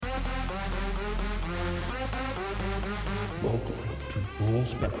Welcome to Full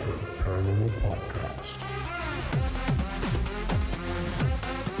Spectrum Paranormal Podcast.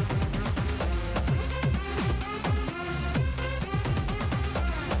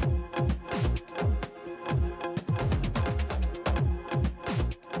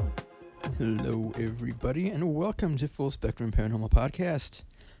 Hello, everybody, and welcome to Full Spectrum Paranormal Podcast.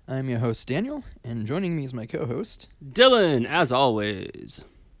 I'm your host, Daniel, and joining me is my co-host, Dylan, as always.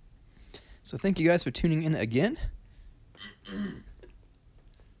 So thank you guys for tuning in again.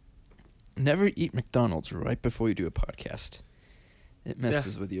 Never eat McDonald's right before you do a podcast. It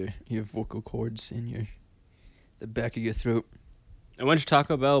messes with your vocal cords and the back of your throat. I went to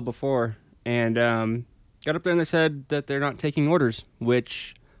Taco Bell before and got up there and they said that they're not taking orders,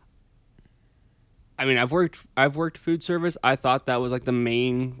 which, I mean, I've worked food service. I thought that was like the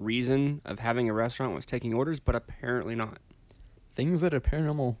main reason of having a restaurant was taking orders, but apparently not. Things that are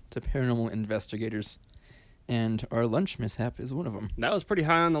paranormal to paranormal investigators, and our lunch mishap is one of them. That was pretty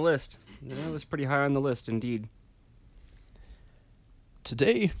high on the list. That was pretty high on the list, indeed.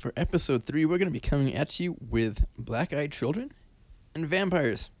 Today, for episode 3, we're going to be coming at you with black-eyed children and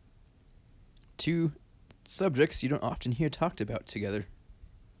vampires. Two subjects you don't often hear talked about together,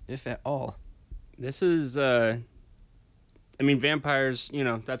 if at all. This is, vampires,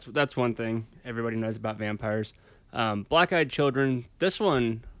 that's one thing. Everybody knows about vampires. Black-eyed children, this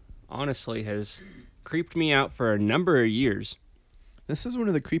one, honestly, has creeped me out for a number of years. This is one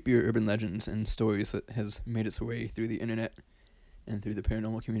of the creepier urban legends and stories that has made its way through the internet and through the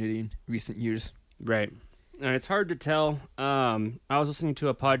paranormal community in recent years. Right. And it's hard to tell. I was listening to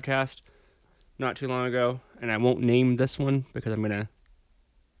a podcast not too long ago, and I won't name this one because I'm gonna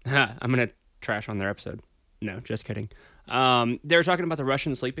trash on their episode. No, just kidding. They were talking about the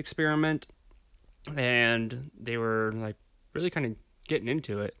Russian sleep experiment, and they were like really kind of getting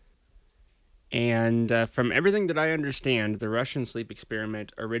into it. And from everything that I understand, the Russian sleep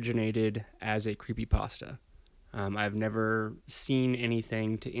experiment originated as a creepypasta. I've never seen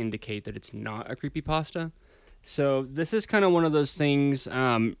anything to indicate that it's not a creepypasta. So this is kind of one of those things,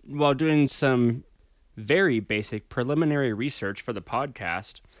 while doing some very basic preliminary research for the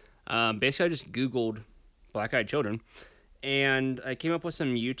podcast, basically I just Googled black-eyed children, and I came up with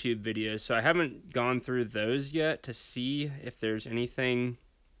some YouTube videos. So I haven't gone through those yet to see if there's anything,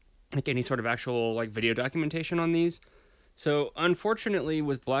 like any sort of actual like video documentation on these. So unfortunately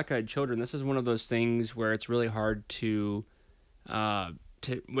with black-eyed children, this is one of those things where it's really hard it's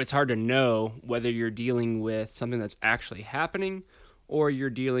hard to know whether you're dealing with something that's actually happening or you're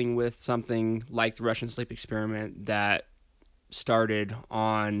dealing with something like the Russian sleep experiment that started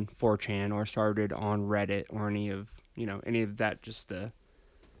on 4chan or started on Reddit or any of that, just the,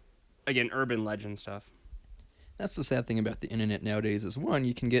 again, urban legend stuff. That's the sad thing about the internet nowadays is, one,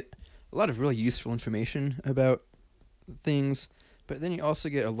 you can get a lot of really useful information about things, but then you also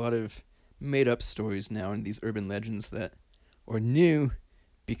get a lot of made-up stories now in these urban legends that are new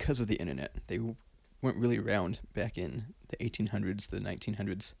because of the internet. They weren't really around back in the 1800s, the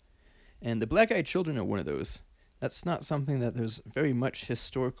 1900s. And the black-eyed children are one of those. That's not something that there's very much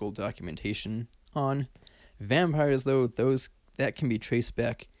historical documentation on. Vampires, though, that can be traced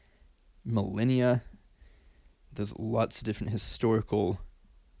back millennia. There's lots of different historical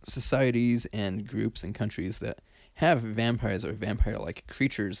societies and groups and countries that have vampires or vampire-like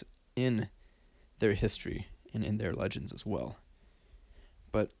creatures in their history and in their legends as well.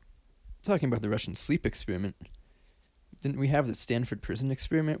 But talking about the Russian sleep experiment, didn't we have the Stanford prison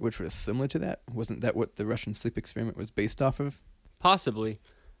experiment, which was similar to that? Wasn't that what the Russian sleep experiment was based off of? Possibly.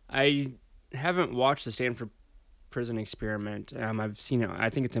 I haven't watched the Stanford prison experiment. I've seen it. I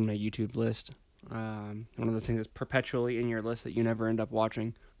think it's in my YouTube list. One of those things that's perpetually in your list that you never end up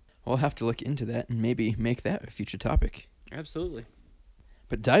watching. We'll have to look into that and maybe make that a future topic. Absolutely.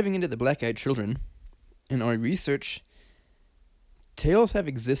 But diving into the black-eyed children, in our research, tales have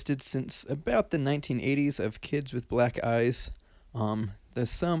existed since about the 1980s of kids with black eyes. There's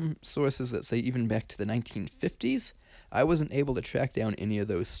some sources that say even back to the 1950s. I wasn't able to track down any of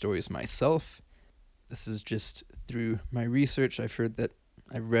those stories myself. This is just through my research. I've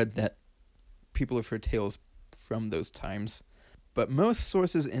read that people have heard tales from those times. But most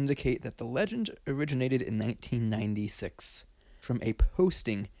sources indicate that the legend originated in 1996 from a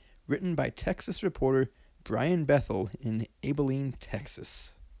posting written by Texas reporter Brian Bethel in Abilene,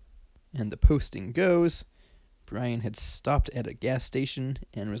 Texas. And the posting goes, Brian had stopped at a gas station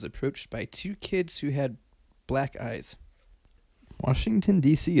and was approached by two kids who had black eyes. Washington,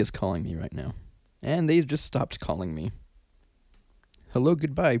 D.C. is calling me right now. And they just stopped calling me. Hello,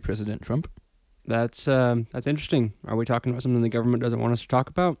 goodbye, President Trump. That's interesting. Are we talking about something the government doesn't want us to talk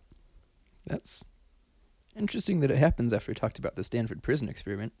about? That's Interesting that it happens after we talked about the Stanford prison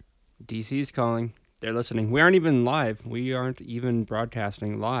experiment. DC's calling. They're listening. We aren't even live. We aren't even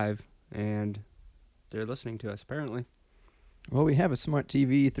broadcasting live, and they're listening to us, apparently. Well, we have a smart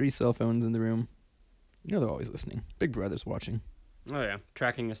TV, 3 cell phones in the room. You know they're always listening. Big Brother's watching. Oh, yeah.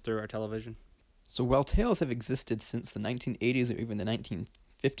 Tracking us through our television. So while tales have existed since the 1980s or even the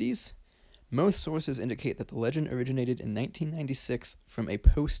 1950s, most sources indicate that the legend originated in 1996 from a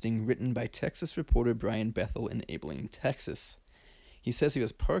posting written by Texas reporter Brian Bethel in Abilene, Texas. He says he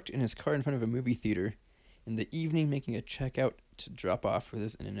was parked in his car in front of a movie theater in the evening making a checkout to drop off with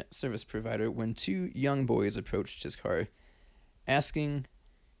his internet service provider when 2 young boys approached his car, asking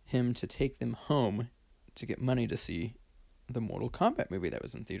him to take them home to get money to see the Mortal Kombat movie that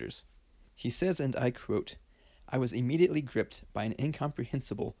was in theaters. He says, and I quote, "I was immediately gripped by an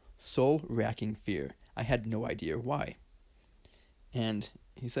incomprehensible, soul-racking fear. I had no idea why." And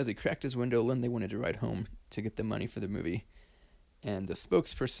he says he cracked his window when they wanted to ride home to get the money for the movie. And the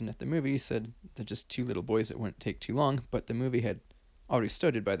spokesperson at the movie said they're just 2 little boys, it wouldn't take too long, but the movie had already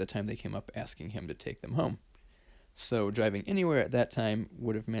started by the time they came up asking him to take them home. So driving anywhere at that time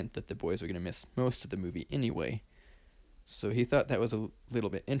would have meant that the boys were going to miss most of the movie anyway. So he thought that was a little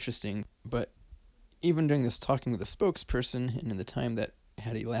bit interesting, but even during this talking with the spokesperson and in the time that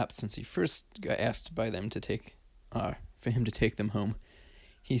had elapsed since he first got asked by them to for him to take them home,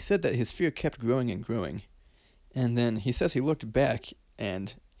 he said that his fear kept growing and growing. And then he says he looked back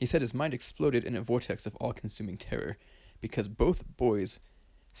and he said his mind exploded in a vortex of all-consuming terror because both boys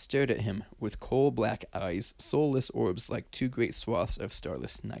stared at him with coal-black eyes, soulless orbs like 2 great swaths of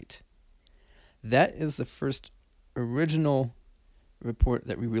starless night. That is the first original report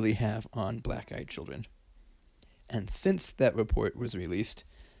that we really have on black-eyed children. And since that report was released,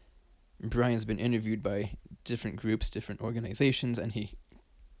 Brian's been interviewed by different groups, different organizations, and he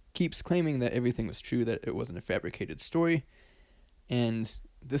keeps claiming that everything was true, that it wasn't a fabricated story. And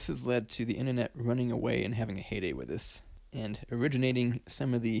this has led to the internet running away and having a heyday with this, and originating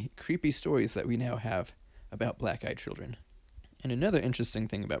some of the creepy stories that we now have about black-eyed children. And another interesting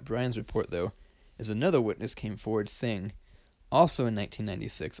thing about Brian's report, though, is another witness came forward saying, also in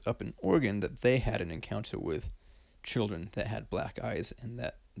 1996, up in Oregon, that they had an encounter with children that had black eyes and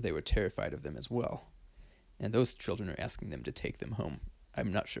that they were terrified of them as well. And those children are asking them to take them home.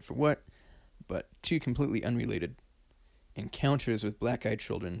 I'm not sure for what, but 2 completely unrelated encounters with black-eyed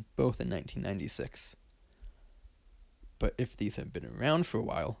children, both in 1996. But if these have been around for a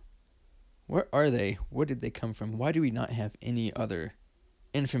while, where are they? Where did they come from? Why do we not have any other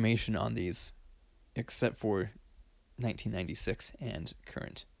information on these except for 1996 and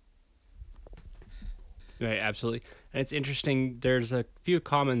current? Right, absolutely. And it's interesting, there's a few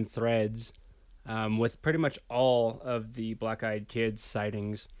common threads with pretty much all of the black-eyed kids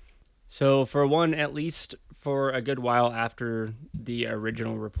sightings. So for one, at least for a good while after the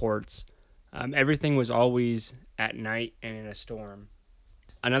original reports, everything was always at night and in a storm.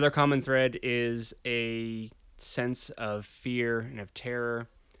 Another common thread is a sense of fear and of terror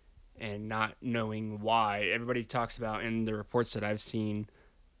and not knowing why. Everybody talks about in the reports that I've seen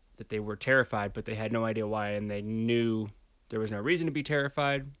that they were terrified, but they had no idea why, and they knew there was no reason to be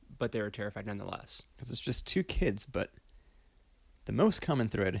terrified, but they were terrified nonetheless. Because it's just 2 kids, but the most common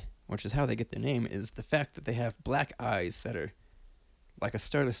thread, which is how they get their name, is the fact that they have black eyes that are like a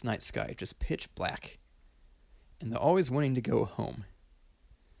starless night sky, just pitch black. And they're always wanting to go home.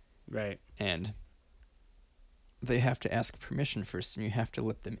 Right. And they have to ask permission first, and you have to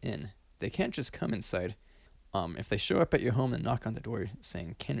let them in. They can't just come inside. If they show up at your home and knock on the door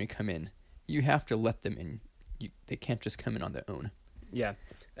saying, "Can we come in?" you have to let them in. They can't just come in on their own. Yeah.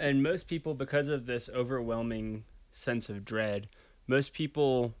 And most people, because of this overwhelming sense of dread, most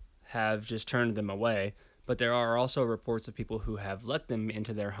people have just turned them away. But there are also reports of people who have let them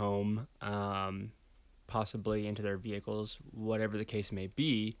into their home, possibly into their vehicles, whatever the case may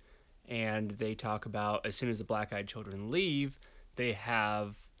be. And they talk about as soon as the black-eyed children leave, they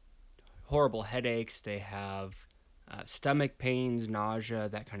have horrible headaches, they have stomach pains, nausea,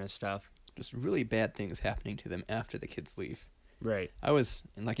 that kind of stuff. Just really bad things happening to them after the kids leave. Right.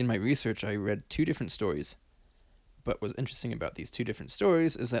 In my research, I read 2 different stories. But what's interesting about these 2 different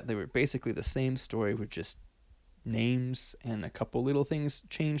stories is that they were basically the same story with just names and a couple little things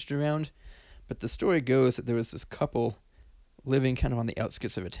changed around. But the story goes that there was this couple living kind of on the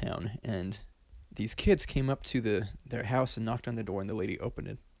outskirts of a town, and these kids came up to their house and knocked on the door, and the lady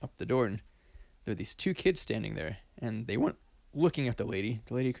opened up the door, and there were these 2 kids standing there, and they weren't looking at the lady.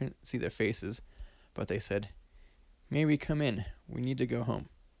 The lady couldn't see their faces, but they said, "May we come in? We need to go home."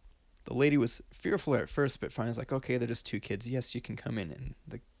 The lady was fearful at first, but finally was like, "Okay, they're just 2 kids. Yes, you can come in." And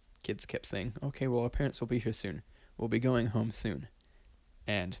the kids kept saying, okay, well, our parents will be here soon. We'll be going home soon.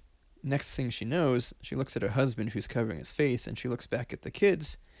 And next thing she knows, she looks at her husband who's covering his face, and she looks back at the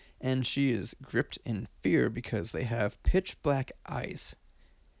kids, and she is gripped in fear because they have pitch black eyes.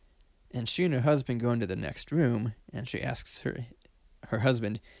 And she and her husband go into the next room, and she asks her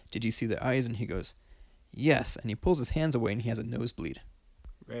husband, did you see the eyes? And he goes, yes. And he pulls his hands away, and he has a nosebleed.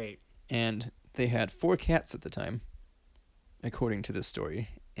 Right. And they had 4 cats at the time, according to this story.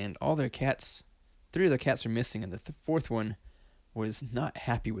 And all their cats, 3 of their cats were missing, and the 4th one was not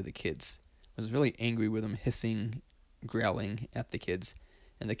happy with the kids. Was really angry with them, hissing, growling at the kids.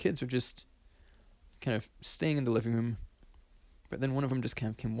 And the kids were just kind of staying in the living room. But then one of them just kind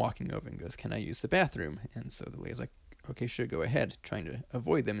of came walking over and goes, can I use the bathroom? And so the lady's like, okay, sure, go ahead, trying to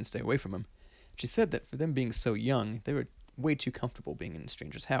avoid them and stay away from them. She said that for them being so young, they were way too comfortable being in a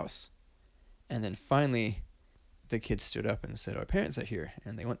stranger's house. And then finally, the kids stood up and said, our parents are here.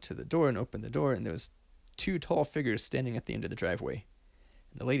 And they went to the door and opened the door, and there was 2 tall figures standing at the end of the driveway.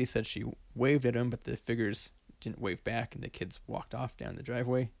 And the lady said she waved at them, but the figures didn't wave back, and the kids walked off down the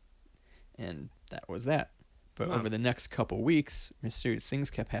driveway. And that was that. But Wow. over the next couple weeks, mysterious things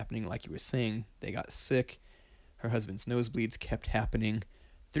kept happening, like you were saying. They got sick. Her husband's nosebleeds kept happening.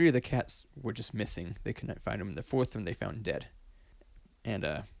 3 of the cats were just missing. They could not find them. The 4th one they found dead. And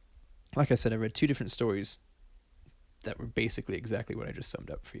like I said, I read 2 different stories that were basically exactly what I just summed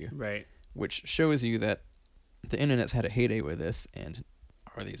up for you, Right. which shows you that the internet's had a heyday with this, and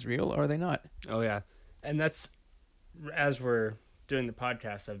are these real or are they not? Oh, yeah. And that's, as we're doing the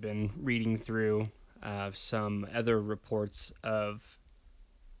podcast, I've been reading through some other reports of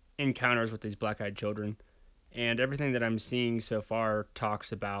encounters with these black-eyed children. And everything that I'm seeing so far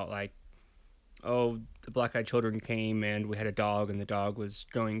talks about, like, oh, the black-eyed children came and we had a dog, and the dog was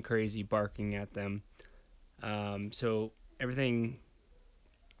going crazy barking at them. So everything,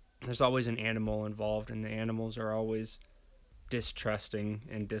 there's always an animal involved, and the animals are always distrusting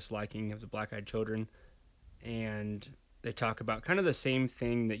and disliking of the black-eyed children. And they talk about kind of the same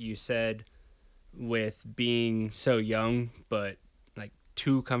thing that you said with being so young, but like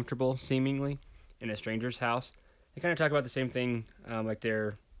too comfortable seemingly in a stranger's house. They kind of talk about the same thing, like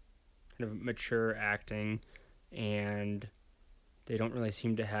they're kind of mature acting, and they don't really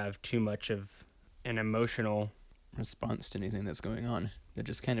seem to have too much of an emotional Response to anything that's going on. They're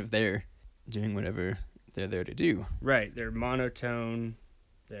just kind of there, doing whatever they're there to do. Right. They're monotone,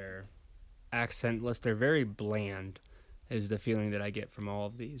 they're accentless, they're very bland, is the feeling that I get from all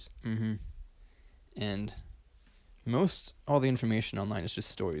of these. Mm-hmm. And all the information online is just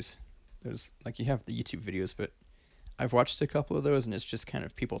stories. There's, like, you have the YouTube videos, but I've watched a couple of those, and it's just kind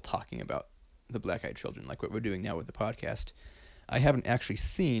of people talking about the black-eyed children, like what we're doing now with the podcast. I haven't actually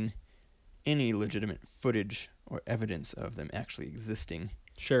seen any legitimate footage or evidence of them actually existing.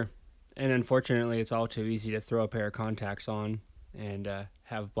 Sure. And unfortunately, it's all too easy to throw a pair of contacts on and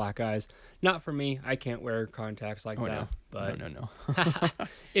have black eyes. Not for me. I can't wear contacts like Oh, that. no. But No.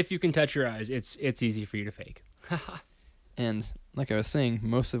 if you can touch your eyes, it's easy for you to fake. And like I was saying,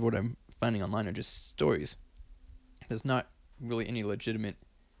 most of what I'm finding online are just stories. There's not really any legitimate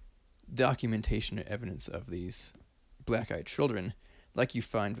documentation or evidence of these black-eyed children like you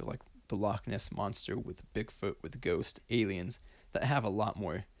find with, like, the Loch Ness Monster, with Bigfoot, with ghost aliens, that have a lot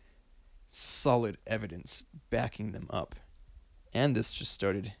more solid evidence backing them up. And this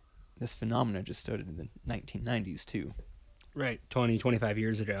phenomena just started in the 1990s too. Right. 20, 25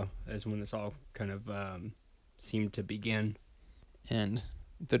 years ago is when this all kind of seemed to begin. And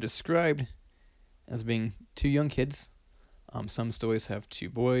they're described as being 2 young kids. Some stories have 2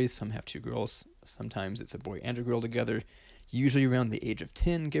 boys, some have 2 girls. Sometimes it's a boy and a girl together, usually around the age of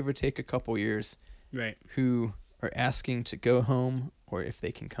 10, give or take a couple years, Right. who are asking to go home, or if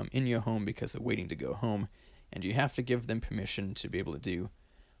they can come in your home because they're waiting to go home, and you have to give them permission to be able to do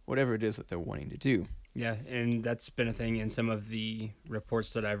whatever it is that they're wanting to do. Yeah, and that's been a thing in some of the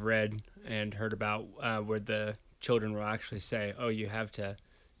reports that I've read and heard about, where the children will actually say, "Oh, you have to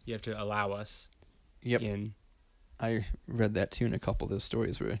allow us Yep. in." I read that too in a couple of those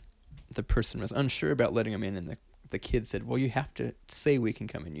stories where the person was unsure about letting them in, and the kid said, well, you have to say we can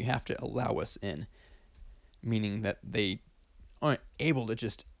come in. You have to allow us in, meaning that they aren't able to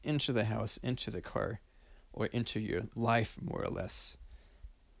just enter the house, enter the car, or enter your life, more or less.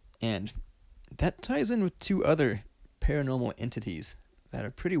 And that ties in with 2 other paranormal entities that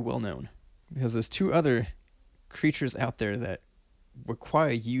are pretty well known, because there's 2 other creatures out there that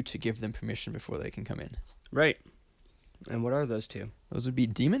require you to give them permission before they can come in. Right. And what are those 2? Those would be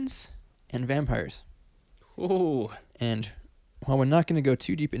demons and vampires. Ooh. And while we're not going to go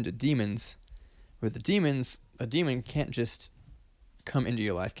too deep into demons, with the demons, a demon can't just come into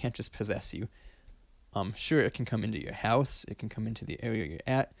your life, can't just possess you. Sure, it can come into your house, it can come into the area you're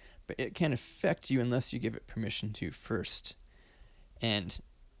at, but it can't affect you unless you give it permission to first. And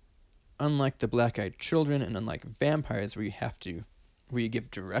unlike the black-eyed children and unlike vampires where you give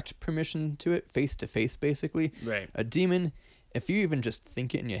direct permission to it, face-to-face basically, Right. a demon, if you even just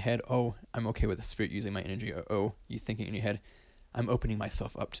think it in your head, oh, I'm okay with a spirit using my energy, or oh, you thinking in your head, I'm opening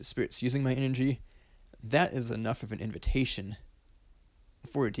myself up to spirits using my energy, that is enough of an invitation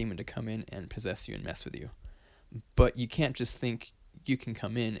for a demon to come in and possess you and mess with you. But you can't just think you can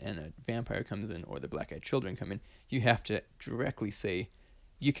come in and a vampire comes in or the black-eyed children come in. You have to directly say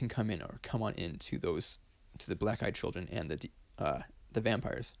you can come in or come on in to the black-eyed children and the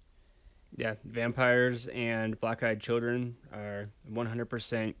vampires. Yeah, vampires and black-eyed children are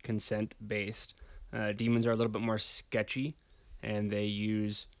 100% consent-based. Demons are a little bit more sketchy, and they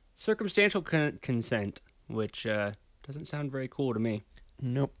use circumstantial consent, which doesn't sound very cool to me.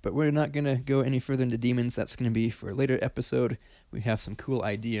 Nope, but we're not going to go any further into demons. That's going to be for a later episode. We have some cool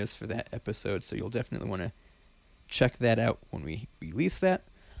ideas for that episode, so you'll definitely want to check that out when we release that.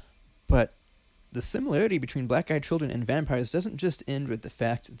 But the similarity between black-eyed children and vampires doesn't just end with the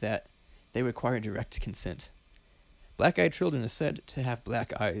fact that they require direct consent. Black-eyed children are said to have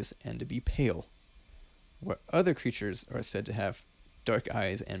black eyes and to be pale, where other creatures are said to have dark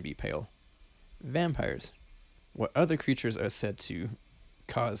eyes and be pale. Vampires, where other creatures are said to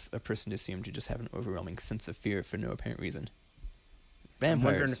cause a person to seem to just have an overwhelming sense of fear for no apparent reason. I'm wondering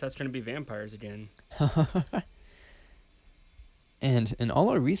Vampires. if that's going to be vampires again. And in all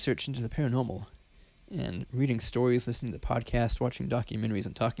our research into the paranormal, and reading stories, listening to podcasts, watching documentaries,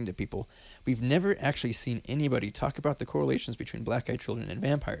 and talking to people, we've never actually seen anybody talk about the correlations between black-eyed children and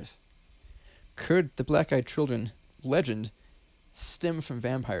vampires. Could the black-eyed children legend stem from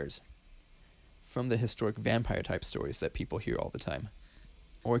vampires? From the historic vampire-type stories that people hear all the time?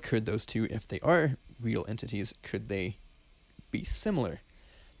 Or could those two, if they are real entities, could they be similar?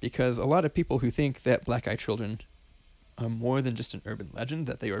 Because a lot of people who think that black-eyed children are more than just an urban legend,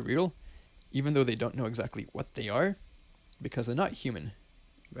 that they are real, even though they don't know exactly what they are, because they're not human.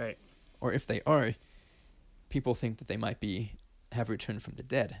 Right. Or if they are, people think that they might have returned from the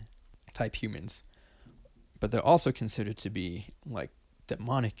dead type humans. But they're also considered to be like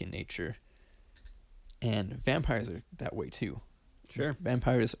demonic in nature. And vampires are that way too. Sure.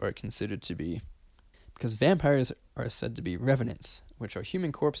 Vampires are considered to be, because vampires are said to be revenants, which are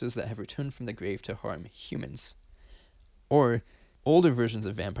human corpses that have returned from the grave to harm humans. Or older versions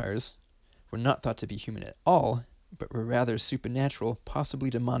of vampires were not thought to be human at all, but were rather supernatural, possibly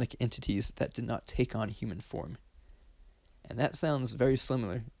demonic entities that did not take on human form. And that sounds very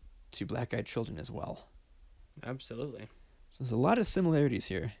similar to black-eyed children as well. Absolutely. So there's a lot of similarities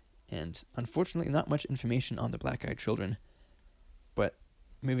here, and unfortunately not much information on the black-eyed children. But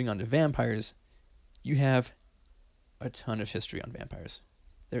moving on to vampires, you have a ton of history on vampires.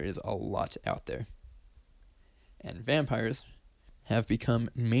 There is a lot out there. And vampires have become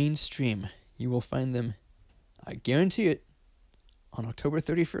mainstream. You will find them, I guarantee it, on October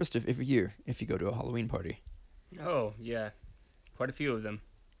 31st of every year if you go to a Halloween party. Oh, yeah. Quite a few of them.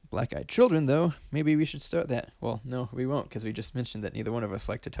 Black-eyed children, though, maybe we should start that. Well, no, we won't, because we just mentioned that neither one of us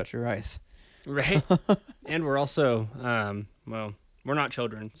like to touch our eyes. Right. And we're also, well, we're not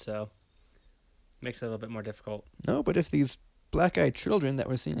children, so makes it a little bit more difficult. No, but if these black-eyed children that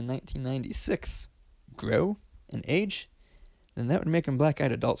were seen in 1996 grow and age, then that would make them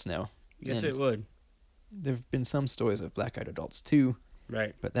black-eyed adults now. Yes, And it would. there have been some stories of black-eyed adults, too,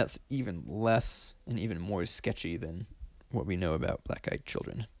 Right. but that's even less and even more sketchy than what we know about black-eyed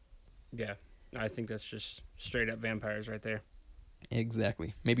children. Yeah. I think that's just straight up vampires right there.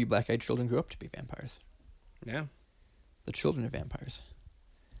 Exactly. Maybe black-eyed children grew up to be vampires. Yeah. The children of vampires.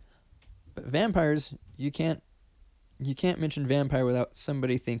 But vampires, you can't mention vampire without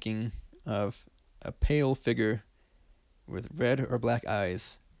somebody thinking of a pale figure with red or black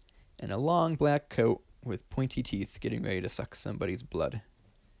eyes and a long black coat with pointy teeth getting ready to suck somebody's blood.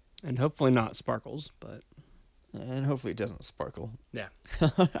 And hopefully not sparkles, but And hopefully it doesn't sparkle. yeah.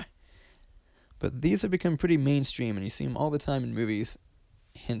 But these have become pretty mainstream, and you see them all the time in movies.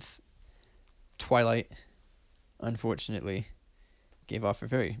 Hence, Twilight, unfortunately, gave off a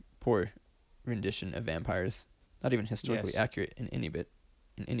very poor rendition of vampires. Not even historically Yes. accurate in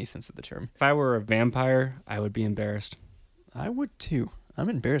any sense of the term. If I were a vampire, I would be embarrassed. I would too. I'm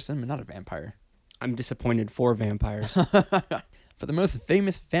embarrassed I'm not a vampire. I'm disappointed for vampires. But the most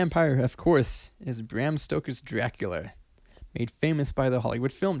famous vampire, of course, is Bram Stoker's Dracula, made famous by the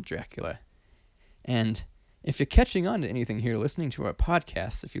Hollywood film Dracula. And if you're catching on to anything here, listening to our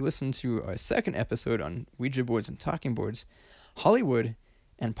podcast, if you listen to our second episode on Ouija boards and talking boards, Hollywood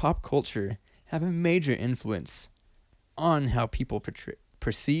and pop culture have a major influence on how people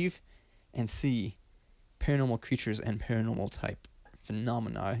perceive and see paranormal creatures and paranormal type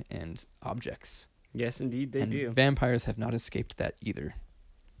phenomena and objects. Yes, indeed, they and do. Vampires have not escaped that either.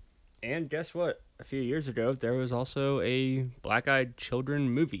 And guess what? A few years ago, there was also a Black-Eyed Children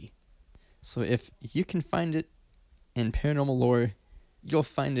movie. So if you can find it in paranormal lore, you'll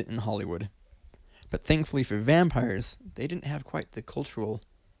find it in Hollywood. But thankfully for vampires, they didn't have quite the cultural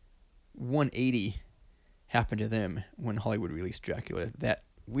 180 happen to them when Hollywood released Dracula that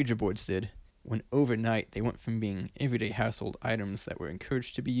Ouija boards did, when overnight they went from being everyday household items that were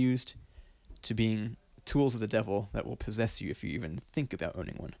encouraged to be used to being tools of the devil that will possess you if you even think about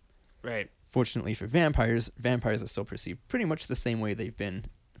owning one. Right. Fortunately for vampires, vampires are still perceived pretty much the same way they've been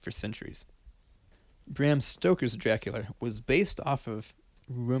for centuries. Bram Stoker's Dracula was based off of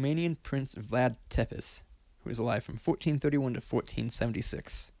Romanian Prince Vlad Tepes, who was alive from 1431 to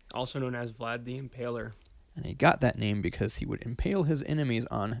 1476. Also known as Vlad the Impaler. And he got that name because he would impale his enemies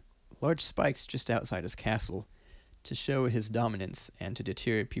on large spikes just outside his castle to show his dominance and to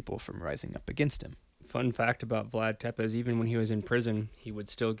deter people from rising up against him. Fun fact about Vlad Tepes, even when he was in prison, he would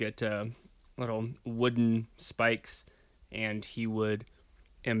still get little wooden spikes, and he would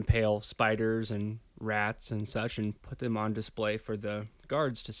impale spiders and rats and such and put them on display for the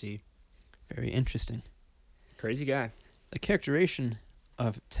guards to see. Very interesting. Crazy guy. The characterization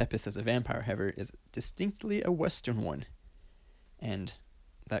of Tepes as a vampire, however, is distinctly a Western one, and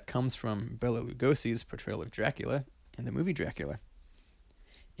that comes from Bela Lugosi's portrayal of Dracula in the movie Dracula.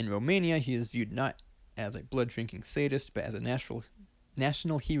 In Romania, he is viewed not as a blood-drinking sadist, but as a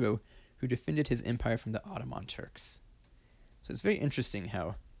national hero who defended his empire from the Ottoman Turks. So it's very interesting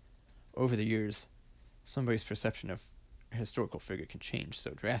how, over the years, somebody's perception of a historical figure can change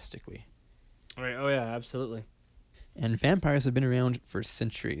so drastically. Right. Oh, yeah, absolutely. And vampires have been around for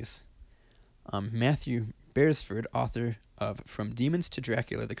centuries. Matthew Beresford, author of From Demons to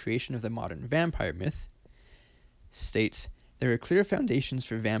Dracula, The Creation of the Modern Vampire Myth, states, there are clear foundations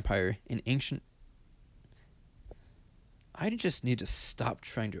for vampire in ancient... I just need to stop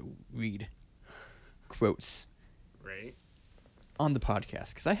trying to read quotes Right. on the podcast,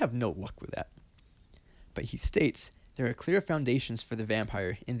 because I have no luck with that. But he states, there are clear foundations for the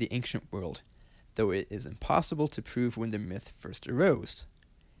vampire in the ancient world, though it is impossible to prove when the myth first arose.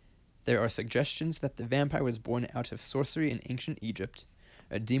 There are suggestions that the vampire was born out of sorcery in ancient Egypt,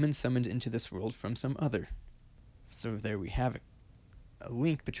 a demon summoned into this world from some other. So there we have a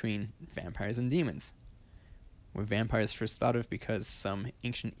link between vampires and demons. Were vampires first thought of because some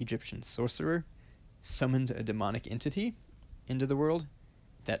ancient Egyptian sorcerer summoned a demonic entity into the world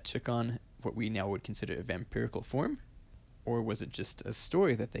that took on what we now would consider a vampirical form? Or was it just a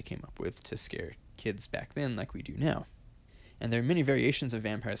story that they came up with to scare kids back then like we do now? And there are many variations of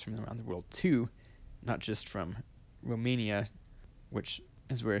vampires from around the world too, not just from Romania, which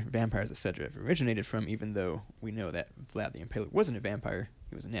is where vampires, etc. have originated from, even though we know that Vlad the Impaler wasn't a vampire,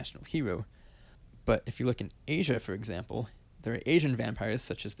 he was a national hero. But if you look in Asia, for example, there are Asian vampires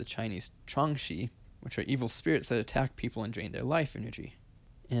such as the Chinese Chongxi, which are evil spirits that attack people and drain their life energy.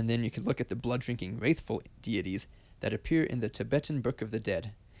 And then you could look at the blood-drinking wraithful deities that appear in the Tibetan Book of the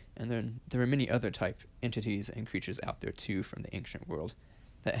Dead. And then there are many other type entities and creatures out there too from the ancient world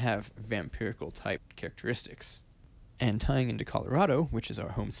that have vampirical type characteristics. And tying into Colorado, which is our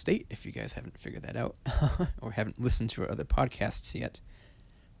home state, if you guys haven't figured that out, or haven't listened to our other podcasts yet,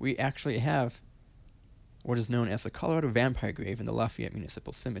 we actually have what is known as the Colorado Vampire Grave in the Lafayette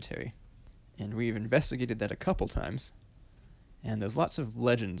Municipal Cemetery. And we've investigated that a couple times, and there's lots of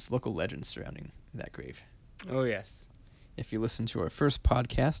legends, local legends surrounding that grave. Oh, yes. If you listen to our first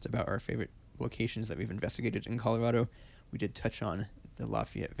podcast about our favorite locations that we've investigated in Colorado, we did touch on the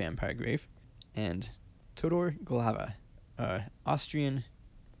Lafayette Vampire Grave. And Todor Glava, a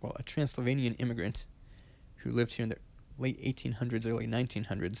Transylvanian immigrant who lived here in the late 1800s, early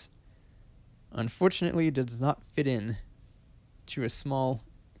 1900s, unfortunately does not fit in to a small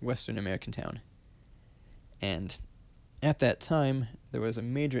Western American town. And at that time, there was a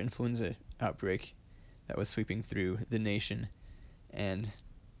major influenza outbreak that was sweeping through the nation, and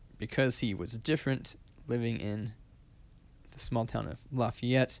because he was different, living in the small town of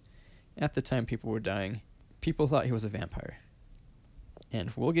Lafayette, at the time people were dying, people thought he was a vampire.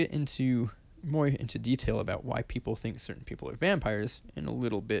 And we'll get more into detail about why people think certain people are vampires in a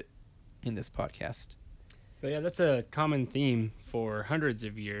little bit in this podcast. But yeah, that's a common theme for hundreds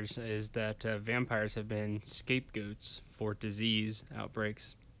of years, is that vampires have been scapegoats for disease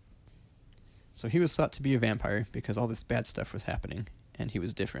outbreaks. So he was thought to be a vampire because all this bad stuff was happening, and he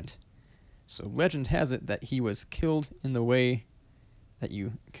was different. So legend has it that he was killed in the way that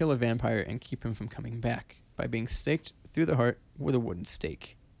you kill a vampire and keep him from coming back, by being staked through the heart with a wooden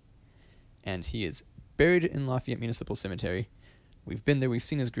stake. And he is buried in Lafayette Municipal Cemetery. We've been there, we've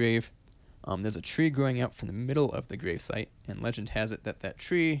seen his grave. There's a tree growing out from the middle of the gravesite, and legend has it that that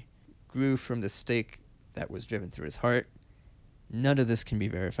tree grew from the stake that was driven through his heart. None of this can be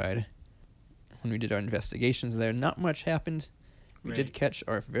verified. When we did our investigations there, not much happened. We did catch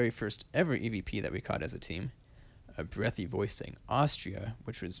our very first ever EVP that we caught as a team, a breathy voice saying Austria,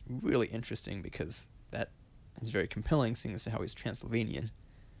 which was really interesting because that is very compelling, seeing as to how he's Transylvanian,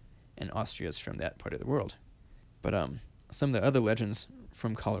 and Austria is from that part of the world. But some of the other legends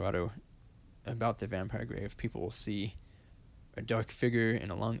from Colorado about the vampire grave, people will see a dark figure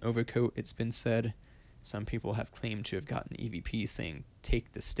in a long overcoat, it's been said. Some people have claimed to have gotten EVP saying,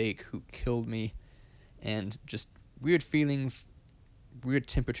 "Take the stake, who killed me?" And just weird feelings, weird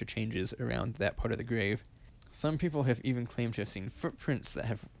temperature changes around that part of the grave. Some people have even claimed to have seen footprints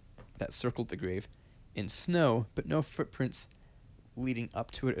that circled the grave in snow, but no footprints leading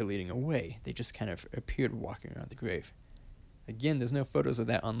up to it or leading away. They just kind of appeared walking around the grave. Again, there's no photos of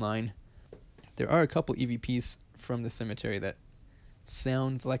that online. There are a couple EVPs from the cemetery that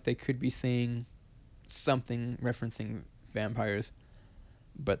sound like they could be saying something referencing vampires,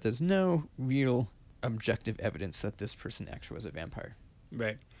 but there's no real objective evidence that this person actually was a vampire.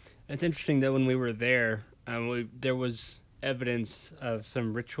 Right. It's interesting that when we were there, there was evidence of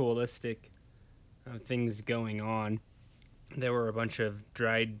some ritualistic things going on. There were a bunch of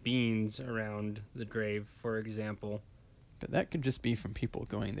dried beans around the grave, for example. But that could just be from people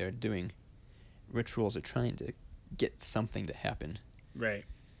going there doing rituals or trying to get something to happen. Right.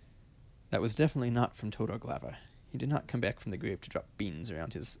 That was definitely not from Todor Glava. He did not come back from the grave to drop beans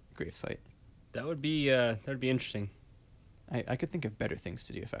around his gravesite. That would be interesting. I could think of better things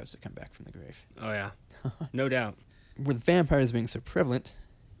to do if I was to come back from the grave. Oh yeah, no doubt. With vampires being so prevalent,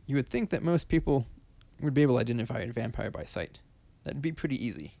 you would think that most people would be able to identify a vampire by sight. That'd be pretty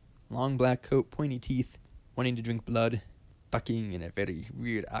easy. Long black coat, pointy teeth, wanting to drink blood, talking in a very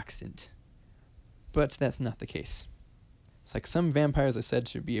weird accent. But that's not the case. It's like some vampires are said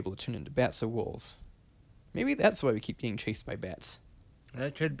to be able to turn into bats or wolves. Maybe that's why we keep getting chased by bats.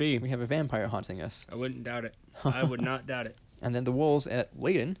 That could be. We have a vampire haunting us. I wouldn't doubt it. I would not doubt it. And then the wolves at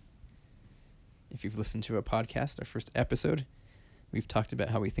Leyden. If you've listened to a podcast, our first episode, we've talked about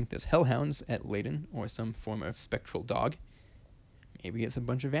how we think there's hellhounds at Leyden, or some form of spectral dog. Maybe it's a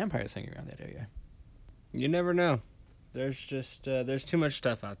bunch of vampires hanging around that area. You never know. There's just there's too much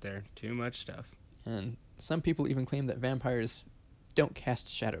stuff out there. Too much stuff. And some people even claim that vampires don't cast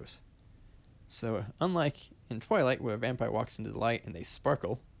shadows. So unlike in Twilight, where a vampire walks into the light and they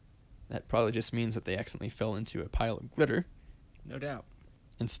sparkle, that probably just means that they accidentally fell into a pile of glitter. No doubt.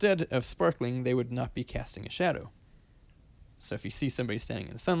 Instead of sparkling, they would not be casting a shadow. So if you see somebody standing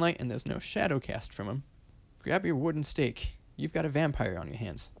in the sunlight and there's no shadow cast from them, grab your wooden stake. You've got a vampire on your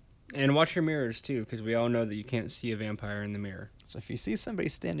hands. And watch your mirrors, too, because we all know that you can't see a vampire in the mirror. So if you see somebody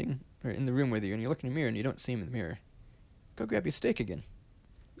standing or in the room with you and you look in the mirror and you don't see him in the mirror, go grab your stake again.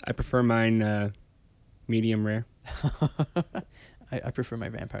 I prefer mine medium rare. I prefer my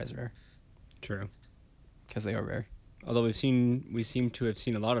vampires rare. True. Because they are rare. Although we seem to have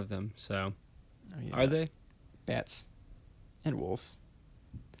seen a lot of them, so. Oh, yeah. Are they? Bats. And wolves.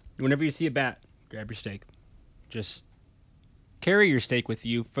 Whenever you see a bat, grab your stake. Just carry your stake with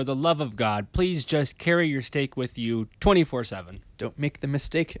you. For the love of God, please just carry your stake with you 24/7. Don't make the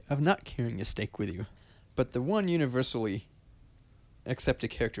mistake of not carrying a stake with you. But the one universally accepted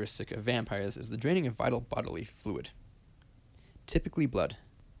characteristic of vampires is the draining of vital bodily fluid. Typically blood.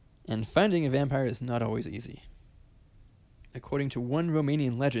 And finding a vampire is not always easy. According to one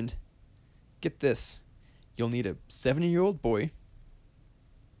Romanian legend, get this, you'll need a 7-year-old boy.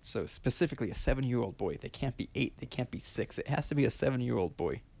 So specifically a 7-year-old boy. They can't be 8, they can't be 6. It has to be a 7-year-old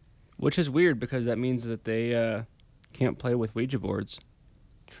boy. Which is weird because that means that they can't play with Ouija boards.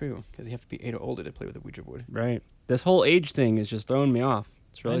 True, because you have to be 8 or older to play with a Ouija board. Right. This whole age thing is just throwing me off.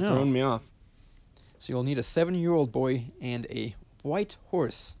 It's really throwing me off. So you'll need a 7-year-old boy and a white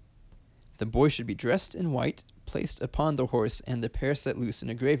horse. The boy should be dressed in white, placed upon the horse, and the pair set loose in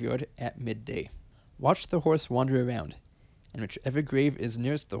a graveyard at midday. Watch the horse wander around, and whichever grave is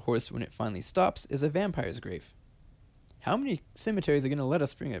nearest the horse when it finally stops is a vampire's grave. How many cemeteries are going to let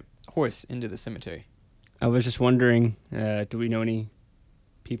us bring a horse into the cemetery? I was just wondering, do we know any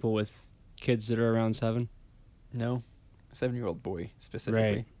people with kids that are around 7? No. A 7-year-old boy,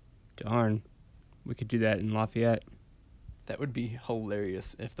 specifically. Right. Darn. We could do that in Lafayette. That would be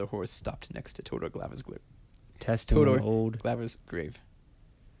hilarious if the horse stopped next to Todor Glava's Testing Todor old. Glava's grave.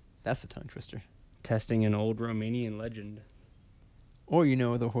 That's a tongue twister. Testing an old Romanian legend. Or,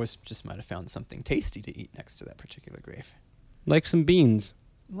 the horse just might have found something tasty to eat next to that particular grave. Like some beans.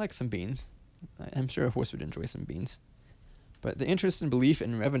 Like some beans. I'm sure a horse would enjoy some beans. But the interest and belief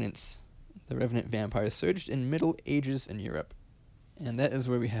in revenants, the revenant vampires, surged in Middle Ages in Europe. And that is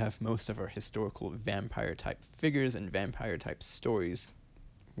where we have most of our historical vampire-type figures and vampire-type stories,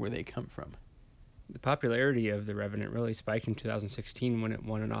 where they come from. The popularity of The Revenant really spiked in 2016 when it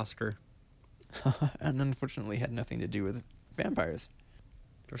won an Oscar. And unfortunately had nothing to do with vampires.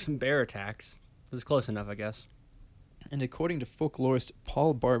 There were some bear attacks. It was close enough, I guess. And according to folklorist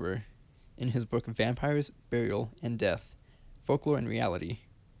Paul Barber, in his book Vampires, Burial, and Death, Folklore and Reality,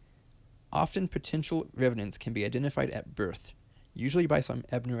 often potential revenants can be identified at birth, usually by some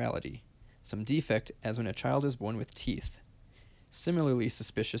abnormality, some defect as when a child is born with teeth. Similarly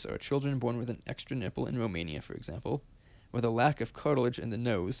suspicious are children born with an extra nipple in Romania, for example, with a lack of cartilage in the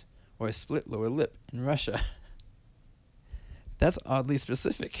nose, or a split lower lip in Russia. That's oddly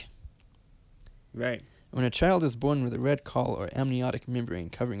specific. Right. When a child is born with a red caul or amniotic membrane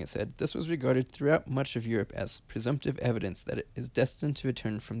covering its head, this was regarded throughout much of Europe as presumptive evidence that it is destined to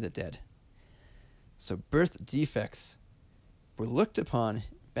return from the dead. So birth defects were looked upon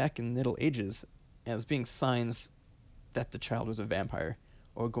back in the Middle Ages as being signs that the child was a vampire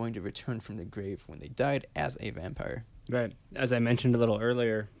or going to return from the grave when they died as a vampire. Right. As I mentioned a little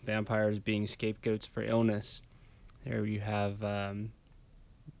earlier, vampires being scapegoats for illness. There you have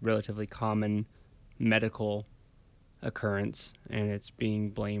relatively common medical occurrence, and it's being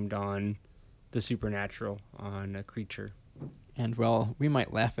blamed on the supernatural, on a creature. And well, we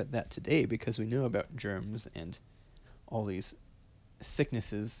might laugh at that today because we know about germs and all these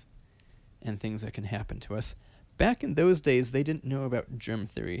sicknesses and things that can happen to us. Back in those days, they didn't know about germ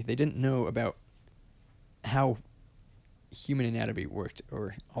theory. They didn't know about how human anatomy worked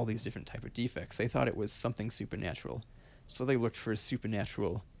or all these different type of defects. They thought it was something supernatural. So they looked for a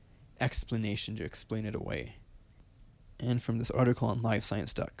supernatural explanation to explain it away. And from this article on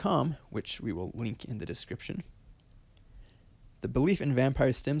livescience.com, which we will link in the description, the belief in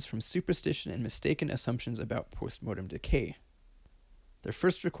vampires stems from superstition and mistaken assumptions about postmortem decay. The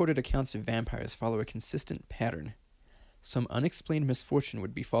first recorded accounts of vampires follow a consistent pattern. Some unexplained misfortune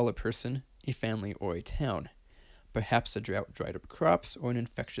would befall a person, a family, or a town. Perhaps a drought dried up crops or an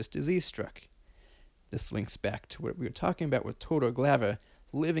infectious disease struck. This links back to what we were talking about with Todor Glava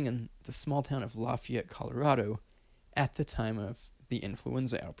living in the small town of Lafayette, Colorado, at the time of the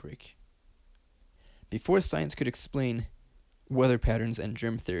influenza outbreak. Before science could explain weather patterns and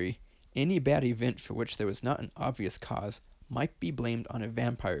germ theory, any bad event for which there was not an obvious cause might be blamed on a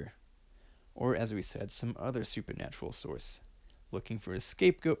vampire, or, as we said, some other supernatural source, looking for a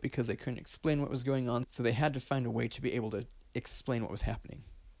scapegoat because they couldn't explain what was going on, so they had to find a way to be able to explain what was happening.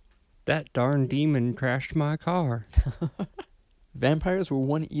 That darn demon crashed my car. Vampires were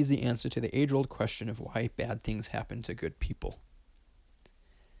one easy answer to the age-old question of why bad things happen to good people.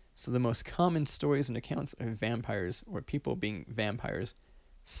 So the most common stories and accounts of vampires, or people being vampires,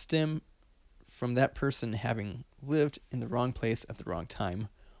 stem from that person having lived in the wrong place at the wrong time,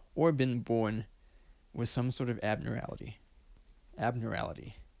 or been born with some sort of abnormality.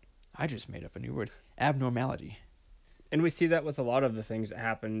 Abnormality. I just made up a new word. Abnormality. And we see that with a lot of the things that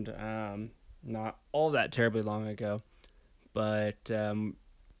happened not all that terribly long ago. But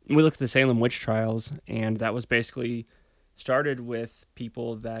we look at the Salem witch trials, and that was basically started with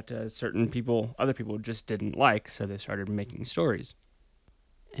people that other people just didn't like, so they started making stories.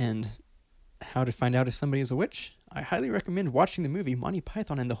 And how to find out if somebody is a witch? I highly recommend watching the movie Monty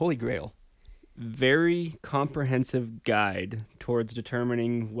Python and the Holy Grail. Very comprehensive guide towards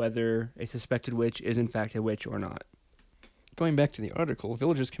determining whether a suspected witch is in fact a witch or not. Going back to the article,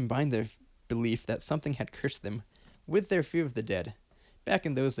 villagers combined their belief that something had cursed them with their fear of the dead. Back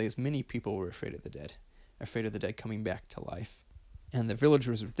in those days, many people were afraid of the dead coming back to life. And the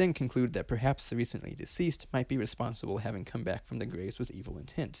villagers would then conclude that perhaps the recently deceased might be responsible having come back from the graves with evil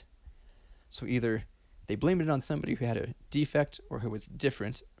intent. So either they blamed it on somebody who had a defect or who was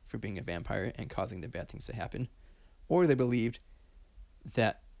different for being a vampire and causing the bad things to happen, or they believed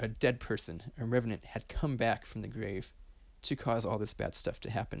that a dead person, a revenant, had come back from the grave to cause all this bad stuff to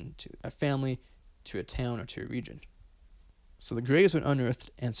happen to a family, to a town, or to a region. So the graves were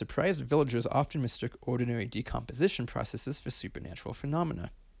unearthed, and surprised villagers often mistook ordinary decomposition processes for supernatural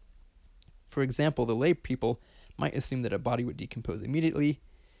phenomena. For example, the lay people might assume that a body would decompose immediately,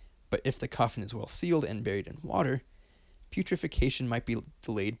 but if the coffin is well sealed and buried in water, putrefaction might be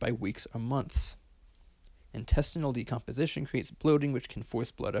delayed by weeks or months. Intestinal decomposition creates bloating, which can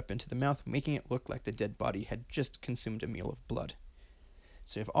force blood up into the mouth, making it look like the dead body had just consumed a meal of blood.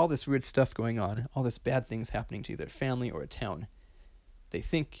 So you have all this weird stuff going on, all this bad things happening to either a family or a town. They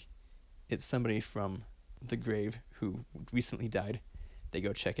think it's somebody from the grave who recently died. They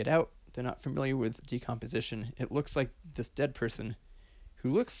go check it out. They're not familiar with decomposition. It looks like this dead person,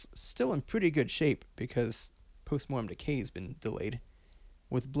 who looks still in pretty good shape because post-mortem decay has been delayed,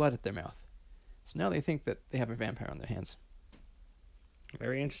 with blood at their mouth. So now they think that they have a vampire on their hands.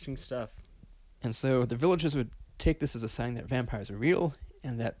 Very interesting stuff. And so the villagers would take this as a sign that vampires are real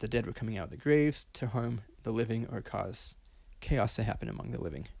and that the dead were coming out of the graves to harm the living or cause chaos to happen among the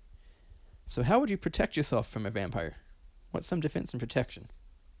living. So how would you protect yourself from a vampire? What's some defense and protection?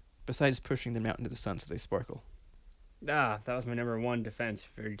 Besides pushing them out into the sun so they sparkle. That was my number one defense.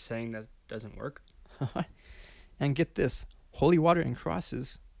 Are you saying that doesn't work? And get this, holy water and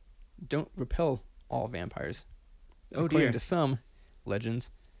crosses don't repel all vampires. Oh According dear. to some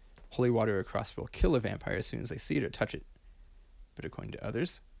legends, holy water or cross will kill a vampire as soon as they see it or touch it. But according to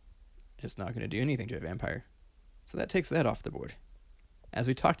others, it's not going to do anything to a vampire. So that takes that off the board. As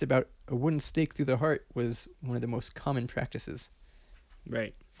we talked about, a wooden stake through the heart was one of the most common practices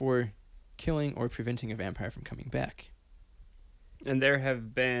Right. for killing or preventing a vampire from coming back. And there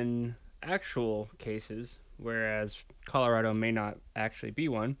have been actual cases, whereas Colorado may not actually be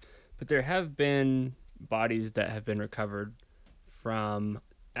one, but there have been bodies that have been recovered from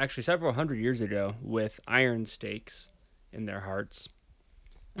actually several hundred years ago with iron stakes in their hearts,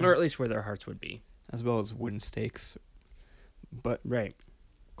 or at least where their hearts would be. As well as wooden stakes. But Right.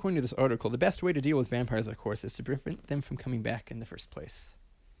 according to this article, the best way to deal with vampires, of course, is to prevent them from coming back in the first place.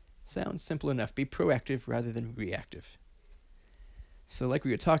 Sounds simple enough. Be proactive rather than reactive. So like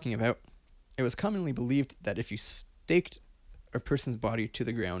we were talking about, it was commonly believed that if you staked a person's body to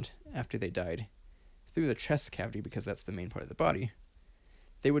the ground after they died, through the chest cavity, because that's the main part of the body,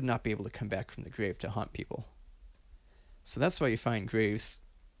 they would not be able to come back from the grave to haunt people. So that's why you find graves,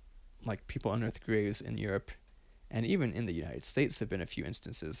 like people unearth graves in Europe, and even in the United States there have been a few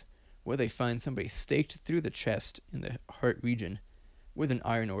instances where they find somebody staked through the chest in the heart region with an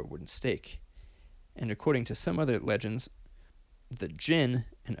iron or wooden stake. And according to some other legends, the jinn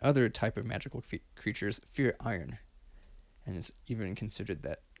and other type of magical creatures fear iron. And it's even considered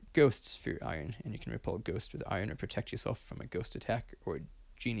that ghosts fear iron, and you can repel ghosts with iron or protect yourself from a ghost attack or a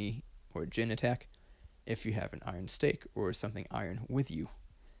genie or a jinn attack if you have an iron stake or something iron with you.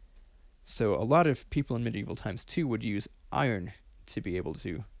 So a lot of people in medieval times too would use iron to be able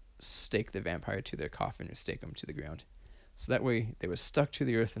to stake the vampire to their coffin or stake them to the ground. So that way they were stuck to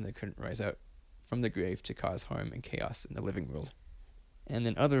the earth and they couldn't rise out from the grave to cause harm and chaos in the living world. And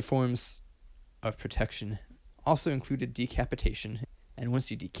then other forms of protection also included decapitation, and once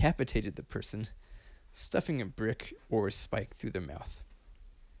you decapitated the person, stuffing a brick or a spike through their mouth.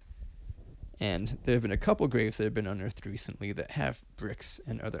 And there have been a couple graves that have been unearthed recently that have bricks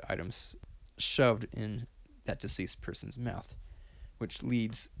and other items shoved in that deceased person's mouth, which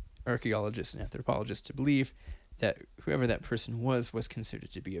leads archaeologists and anthropologists to believe that whoever that person was considered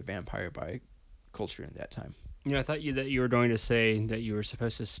to be a vampire by culture in that time. You know, I thought that you were going to say that you were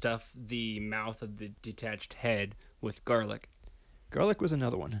supposed to stuff the mouth of the detached head with garlic. Garlic was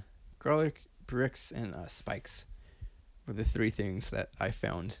another one. Garlic, bricks, and spikes were the three things that I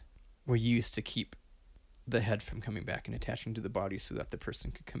found were used to keep the head from coming back and attaching to the body so that the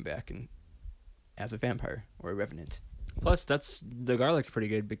person could come back and as a vampire or a revenant. Plus, the garlic's pretty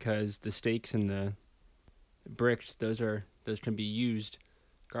good because the stakes and the bricks, those can be used.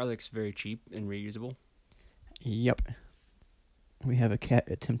 Garlic's very cheap and reusable. Yep. We have a cat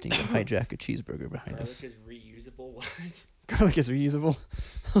attempting to hijack a cheeseburger behind us. Garlic is reusable? What? Garlic is reusable?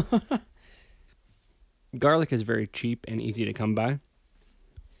 Garlic is very cheap and easy to come by.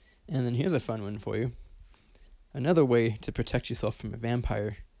 And then here's a fun one for you. Another way to protect yourself from a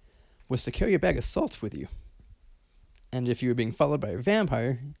vampire was to carry a bag of salt with you. And if you were being followed by a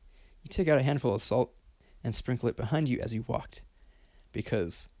vampire, you take out a handful of salt and sprinkle it behind you as you walked,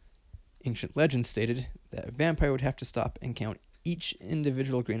 because ancient legend stated that a vampire would have to stop and count each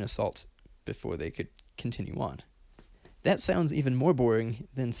individual grain of salt before they could continue on. That sounds even more boring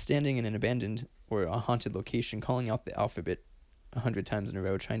than standing in an abandoned or a haunted location calling out the alphabet 100 times in a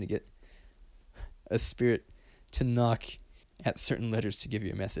row trying to get a spirit to knock at certain letters to give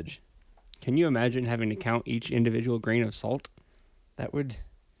you a message. Can you imagine having to count each individual grain of salt? That would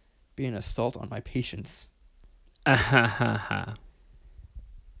be an assault on my patience. Ahahaha.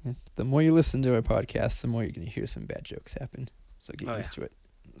 The more you listen to our podcast, the more you're going to hear some bad jokes happen. So get used to it.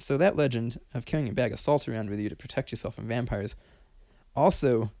 So that legend of carrying a bag of salt around with you to protect yourself from vampires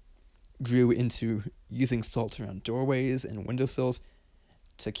also grew into using salt around doorways and windowsills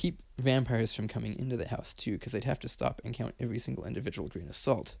to keep vampires from coming into the house too, because they'd have to stop and count every single individual grain of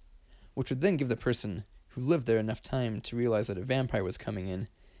salt, which would then give the person who lived there enough time to realize that a vampire was coming in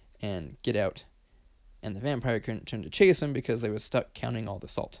and get out. And the vampire couldn't turn to chase him because they were stuck counting all the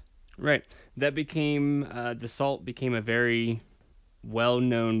salt. Right. That became, the salt became a very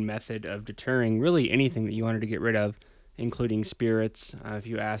well-known method of deterring really anything that you wanted to get rid of, including spirits. If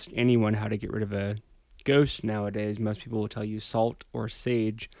you asked anyone how to get rid of a ghost nowadays, most people will tell you salt or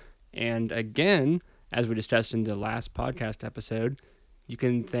sage. And again, as we discussed in the last podcast episode, you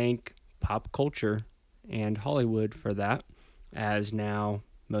can thank pop culture and Hollywood for that, as now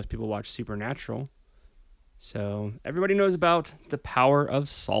most people watch Supernatural. So everybody knows about the power of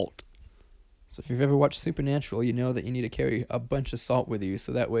salt. So if you've ever watched Supernatural, you know that you need to carry a bunch of salt with you,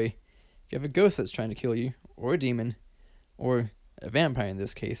 so that way, if you have a ghost that's trying to kill you, or a demon, or a vampire in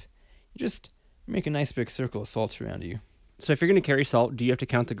this case, you just make a nice big circle of salt around you. So if you're going to carry salt, do you have to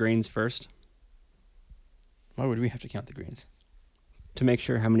count the grains first Why would we have to count the grains? to make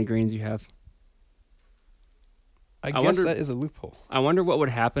sure how many grains you have? I I guess wonder- that is a loophole. I wonder what would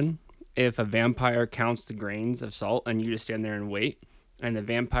happen if a vampire counts the grains of salt and you just stand there and wait, and the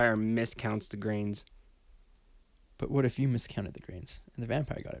vampire miscounts the grains. But what if you miscounted the grains and the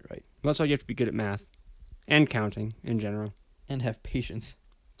vampire got it right? That's why you have to be good at math and counting in general. And have patience.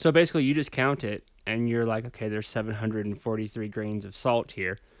 So basically, you just count it, and you're like, okay, there's 743 grains of salt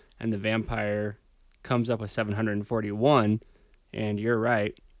here, and the vampire comes up with 741, and you're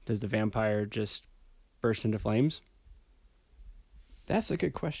right. Does the vampire just burst into flames? That's a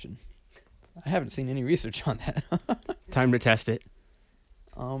good question. I haven't seen any research on that. Time to test it.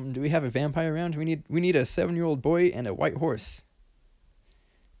 Do we have a vampire around? We need a 7-year-old boy and a white horse.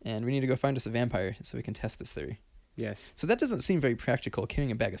 And we need to go find us a vampire so we can test this theory. Yes. So that doesn't seem very practical,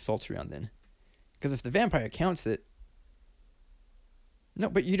 carrying a bag of salt around then. Because if the vampire counts it... No,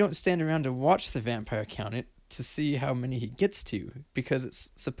 but you don't stand around to watch the vampire count it to see how many he gets to. Because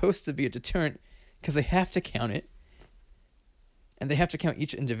it's supposed to be a deterrent, because they have to count it. And they have to count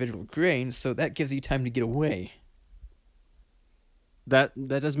each individual grain, so that gives you time to get away. That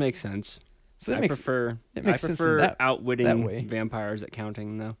does make sense. So I prefer sense in that outwitting way. vampires at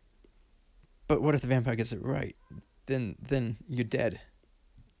counting, though. But what if the vampire gets it right? Then you're dead.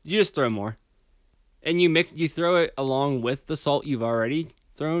 You just throw more, and you throw it along with the salt you've already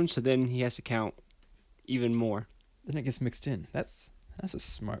thrown. So then he has to count even more. Then it gets mixed in. That's a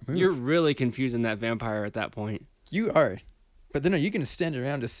smart move. You're really confusing that vampire at that point. You are. But then are you going to stand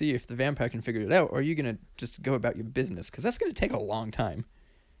around to see if the vampire can figure it out, or are you going to just go about your business? Because that's going to take a long time.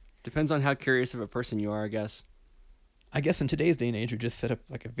 Depends on how curious of a person you are, I guess. I guess in today's day and age, we just set up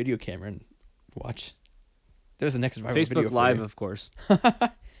like a video camera and watch. There's the next viral video Facebook for Live, you. of course.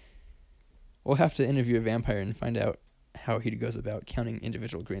 We'll have to interview a vampire and find out how he goes about counting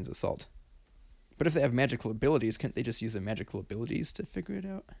individual grains of salt. But if they have magical abilities, couldn't they just use their magical abilities to figure it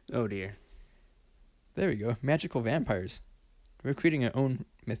out? Oh dear. There we go. Magical vampires. We're creating our own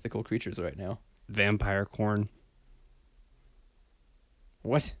mythical creatures right now. Vampire corn.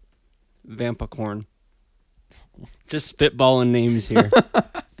 What? Vampacorn. Just spitballing names here.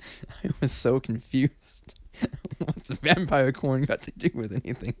 I was so confused. What's vampire corn got to do with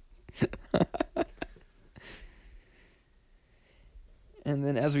anything? And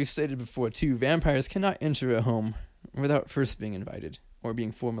then, as we stated before, too, vampires cannot enter a home without first being invited, or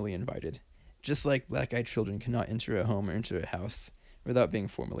being formally invited. Just like black-eyed children cannot enter a home or enter a house without being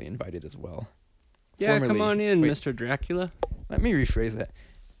formally invited as well. Yeah, come Formerly- on in, wait, Mr. Dracula. Let me rephrase that.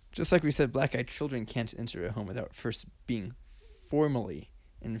 Just like we said, black-eyed children can't enter a home without first being formally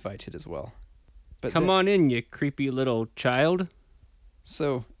invited as well. But Come on in, you creepy little child.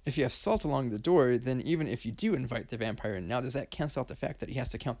 So, if you have salt along the door, then even if you do invite the vampire in, now does that cancel out the fact that he has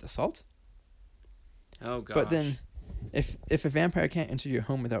to count the salt? Oh gosh. But then, if a vampire can't enter your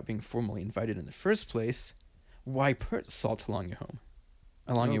home without being formally invited in the first place, why put salt along your home,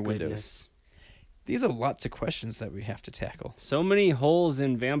 along your windows? Goodness. These are lots of questions that we have to tackle, So many holes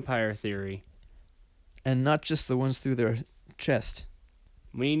in vampire theory. and not just the ones through their chest.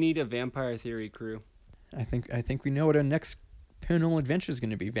 We need a vampire theory crew. I think we know what our next paranormal adventure is going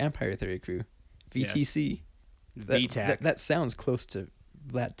to be. Vampire Theory Crew, VTC. VTAC. That sounds close to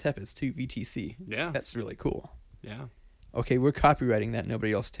Vlad Tepes too. VTC. Yeah. That's really cool. Yeah. Okay, we're copywriting that.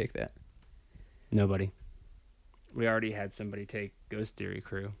 Nobody else take that. Nobody. We already had somebody take Ghost Theory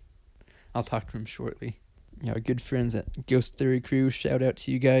crew. I'll talk to him shortly. Yeah, our good friends at Ghost Theory Crew, shout out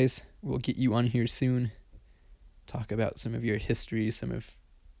to you guys. We'll get you on here soon. Talk about some of your history, some of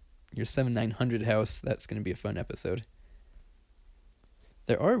your 7900 house. That's going to be a fun episode.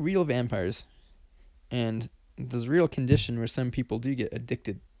 There are real vampires, and there's a real condition where some people do get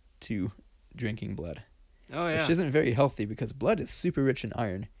addicted to drinking blood, Oh yeah. which isn't very healthy because blood is super rich in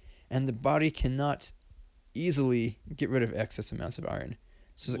iron, and the body cannot easily get rid of excess amounts of iron.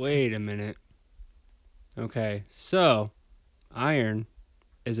 So Wait a minute. Okay, so iron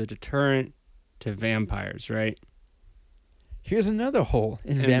is a deterrent to vampires, right? here's another hole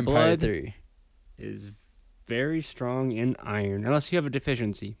in And vampire blood theory. Is very strong in iron, unless you have a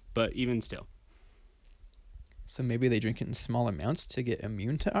deficiency, but even still. So maybe they drink it in small amounts to get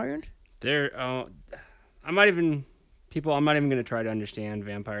immune to iron? I'm not even going to try to understand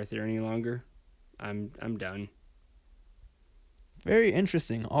vampire theory any longer. I'm done. Very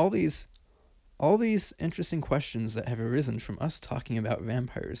interesting. All these interesting questions that have arisen from us talking about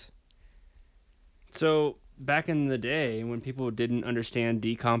vampires. So back in the day, when people didn't understand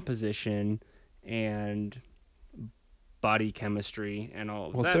decomposition and body chemistry and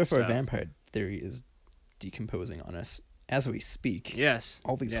all Well, that so far stuff, vampire theory is decomposing on us as we speak. yes,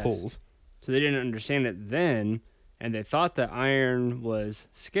 All these yes. holes. So they didn't understand it then, and they thought that iron was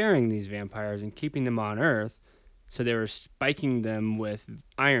scaring these vampires and keeping them on Earth. So they were spiking them with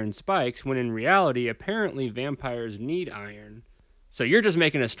iron spikes, when in reality, apparently vampires need iron. So you're just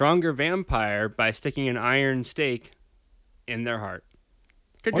making a stronger vampire by sticking an iron stake in their heart.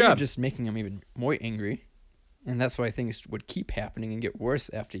 Good Or you're job. just making them even more angry. And that's why things would keep happening and get worse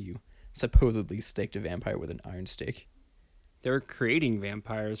after you supposedly staked a vampire with an iron stake. They're creating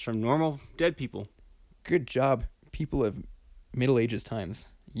vampires from normal dead people. Good job, people of Middle Ages times.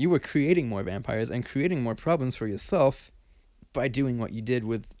 You were creating more vampires and creating more problems for yourself by doing what you did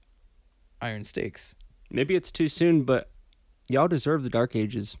with iron stakes. Maybe it's too soon, but y'all deserve the Dark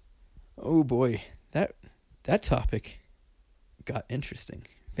Ages. Oh boy, that topic got interesting.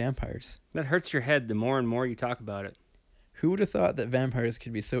 Vampires. That hurts your head the more and more you talk about it. Who would have thought that vampires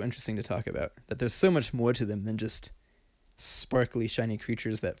could be so interesting to talk about? That there's so much more to them than just sparkly, shiny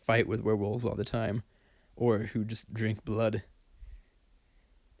creatures that fight with werewolves all the time, or who just drink blood.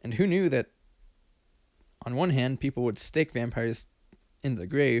 And who knew that, on one hand, people would stake vampires in the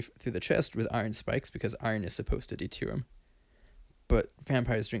grave through the chest with iron spikes because iron is supposed to deter them. But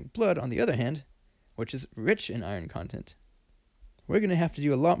vampires drink blood, on the other hand, which is rich in iron content. We're going to have to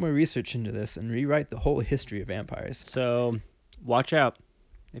do a lot more research into this and rewrite the whole history of vampires. So watch out.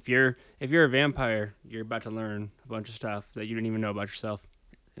 If you're a vampire, you're about to learn a bunch of stuff that you didn't even know about yourself.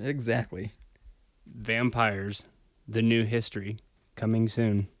 Exactly. Vampires, the new history, coming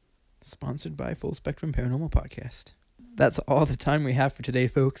soon. Sponsored by Full Spectrum Paranormal Podcast. That's all the time we have for today,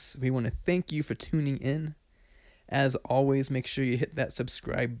 folks. We want to thank you for tuning in. As always, make sure you hit that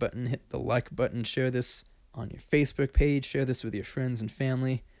subscribe button, hit the like button, share this on your Facebook page, share this with your friends and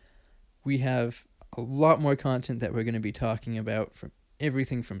family. We have a lot more content that we're going to be talking about, from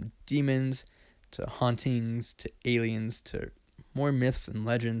everything from demons to hauntings to aliens to more myths and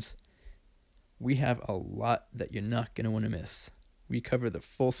legends. We have a lot that you're not going to want to miss. We cover the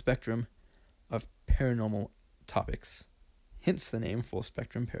full spectrum of paranormal topics. Hence the name Full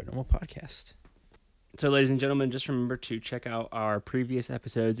Spectrum Paranormal Podcast. So, ladies and gentlemen, just remember to check out our previous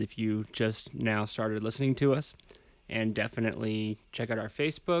episodes if you just now started listening to us. And definitely check out our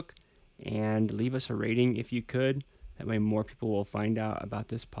Facebook and leave us a rating if you could. That way more people will find out about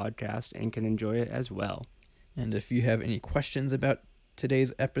this podcast and can enjoy it as well. And if you have any questions about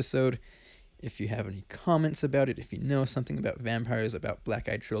today's episode, if you have any comments about it, if you know something about vampires, about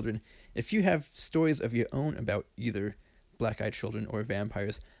black-eyed children, if you have stories of your own about either black-eyed children or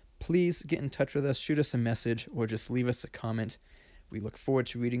vampires, please get in touch with us, shoot us a message, or just leave us a comment. We look forward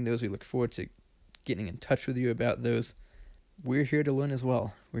to reading those. We look forward to getting in touch with you about those. We're here to learn as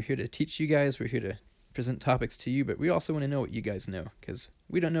well. We're here to teach you guys. We're here to present topics to you, but we also want to know what you guys know, because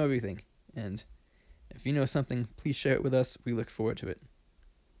we don't know everything. And if you know something, please share it with us. We look forward to it.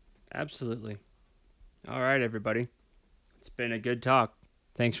 Absolutely. All right, everybody. It's been a good talk.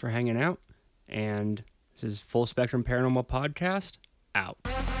 Thanks for hanging out. And this is Full Spectrum Paranormal Podcast, out.